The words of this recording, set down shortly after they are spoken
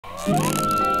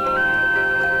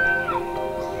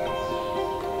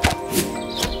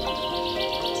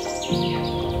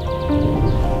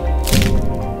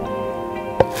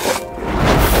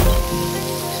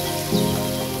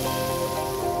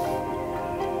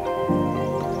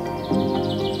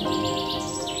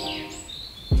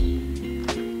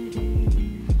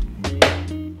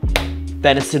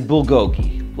Venison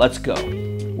bulgogi, let's go.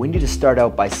 We need to start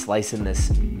out by slicing this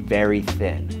very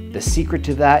thin. The secret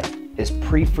to that is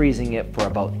pre-freezing it for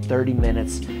about 30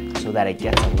 minutes so that it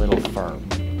gets a little firm.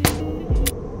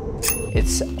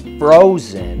 It's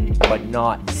frozen, but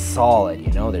not solid,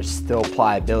 you know? There's still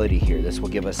pliability here. This will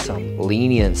give us some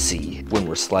leniency when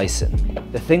we're slicing.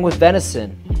 The thing with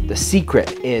venison, the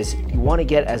secret is you want to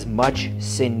get as much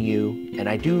sinew, and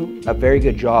I do a very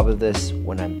good job of this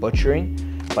when I'm butchering,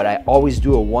 but I always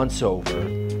do a once over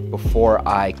before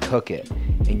I cook it,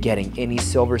 and getting any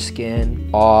silver skin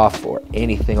off or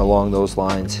anything along those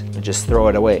lines, and just throw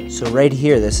it away. So right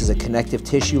here, this is a connective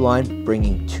tissue line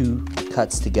bringing two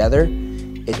cuts together.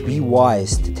 It'd be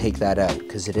wise to take that out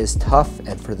because it is tough,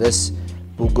 and for this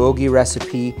bulgogi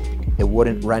recipe, it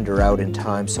wouldn't render out in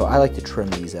time, so I like to trim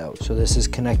these out. So this is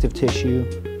connective tissue.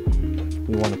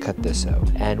 We want to cut this out.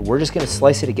 And we're just going to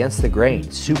slice it against the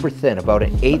grain, super thin, about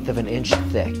 1/8 of an inch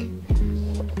thick.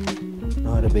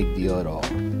 Not a big deal at all.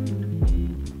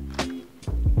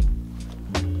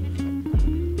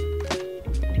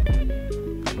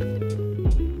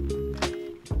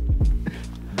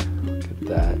 Look at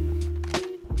that.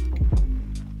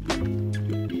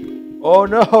 Oh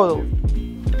no!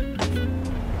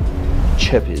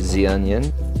 Chip is the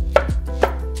onion.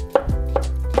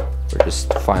 We're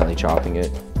just finely chopping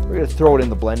it. We're gonna throw it in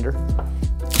the blender.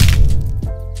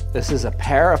 This is a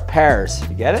pair of pears.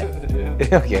 You get it?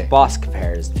 Yeah. Okay. Bosc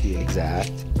pears to be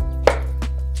exact.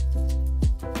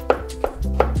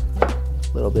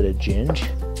 A little bit of ginger.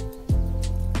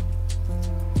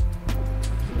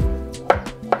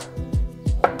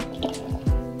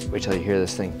 Wait till you hear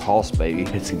this thing pulse, baby.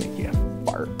 It's gonna make you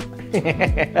fart.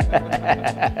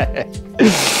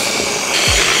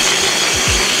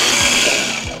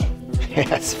 Yeah,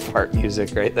 that's fart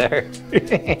music right there.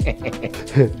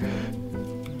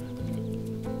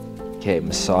 Okay,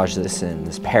 massage this in,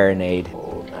 this marinade.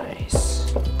 Oh,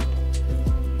 nice.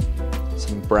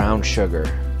 Some brown sugar.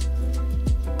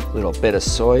 A little bit of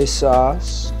soy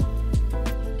sauce.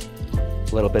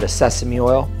 A little bit of sesame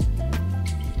oil.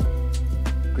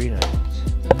 Green onions.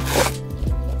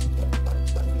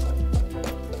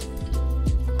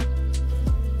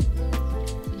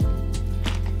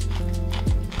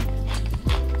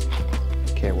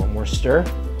 Okay, one more stir.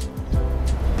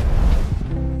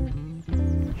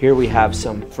 Here we have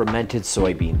some fermented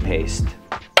soybean paste.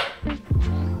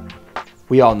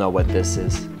 We all know what this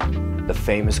is. The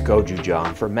famous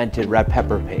gochujang, fermented red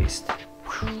pepper paste.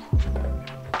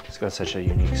 It's got such a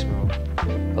unique smell.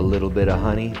 A little bit of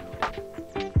honey.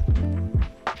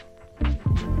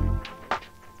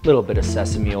 A little bit of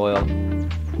sesame oil.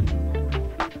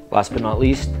 Last but not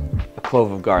least, a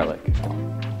clove of garlic.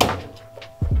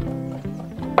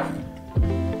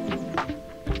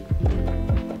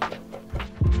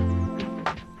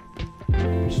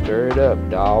 Stir it up,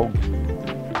 dog.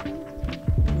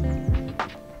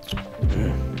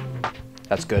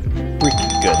 That's good.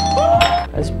 Freaking good.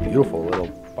 That's beautiful little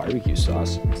barbecue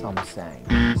sauce. Samsung.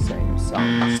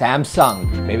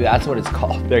 Samsung. Maybe that's what it's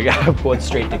called. They're going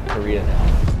straight to Korea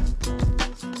now.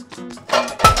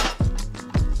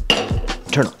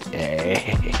 Turn on.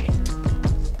 Hey.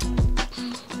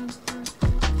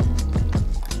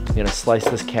 I'm gonna slice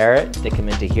this carrot, stick them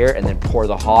into here, and then pour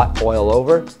the hot oil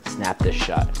over. Snap this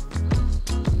shut.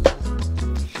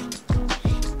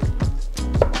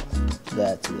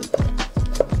 That's it.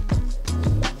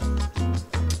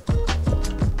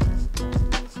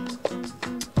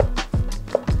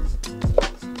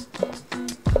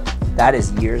 That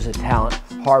is years of talent,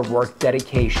 hard work,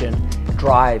 dedication,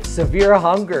 drive, severe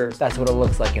hunger. That's what it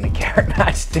looks like in a carrot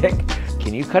matchstick.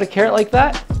 Can you cut a carrot like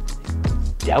that?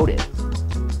 Doubt it.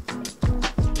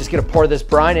 Just gonna pour this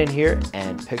brine in here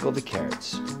and pickle the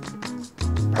carrots.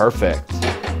 Perfect.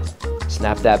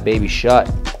 Snap that baby shut.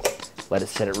 Let it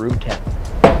sit at room temp.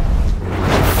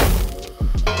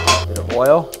 Bit of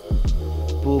oil.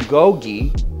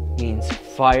 Bulgogi means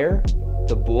fire,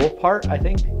 the bul part, I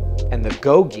think. And the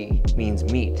gogi means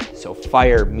meat, so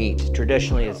fire meat.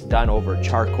 Traditionally, it's done over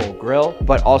charcoal grill,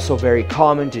 but also very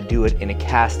common to do it in a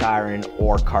cast iron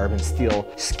or carbon steel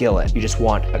skillet. You just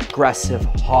want aggressive,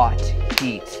 hot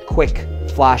heat, quick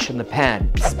flash in the pan.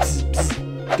 Psst, psst,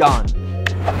 psst. Done.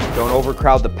 Don't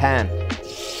overcrowd the pan.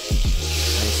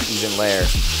 Nice even layer.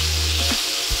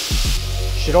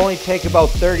 Should only take about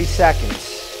 30 seconds.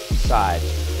 Side,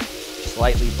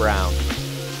 slightly brown.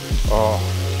 Oh,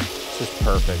 this is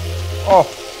perfect. Oh,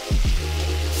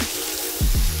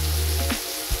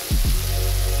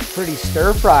 pretty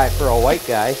stir fry for a white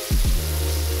guy.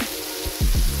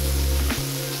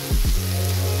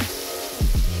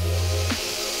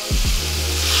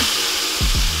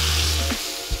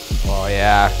 Oh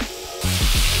yeah.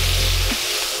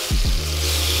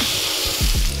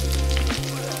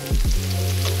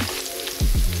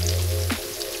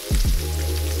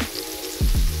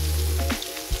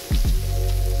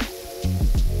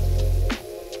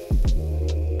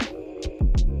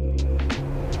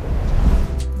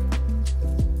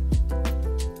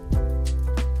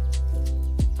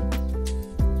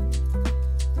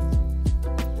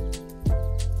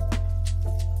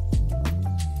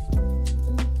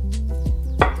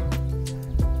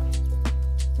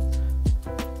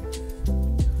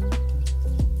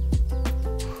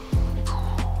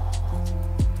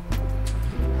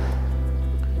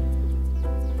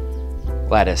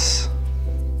 Lettuce,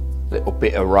 a little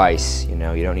bit of rice, you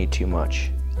know, you don't need too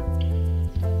much.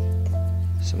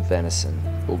 Some venison,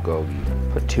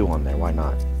 bulgogi, put 2 on there, why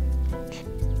not?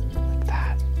 Like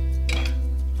that.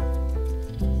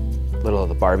 A little of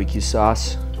the barbecue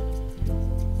sauce.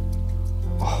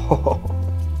 Oh,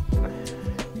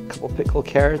 a couple pickled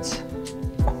carrots.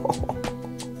 Oh.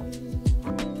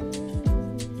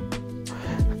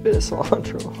 A bit of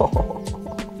cilantro. Oh.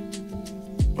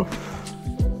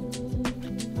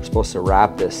 Supposed to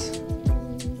wrap this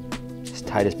as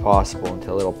tight as possible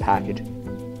into a little package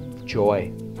of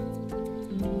joy.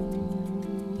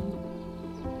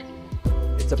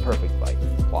 It's a perfect bite.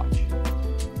 Watch.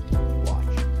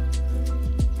 Watch.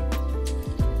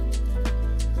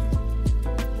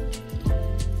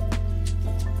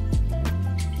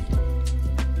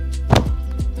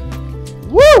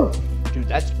 Woo! Dude,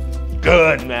 that's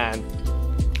good, man.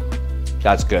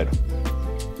 That's good.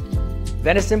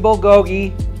 Venison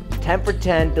bulgogi. 10 for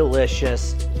 10,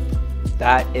 delicious.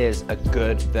 That is a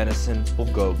good venison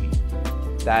bulgogi.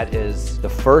 That is the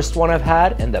first one I've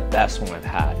had and the best one I've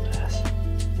had.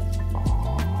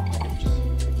 Oh.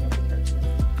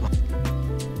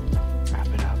 Wrap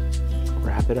it up.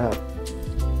 Wrap it up.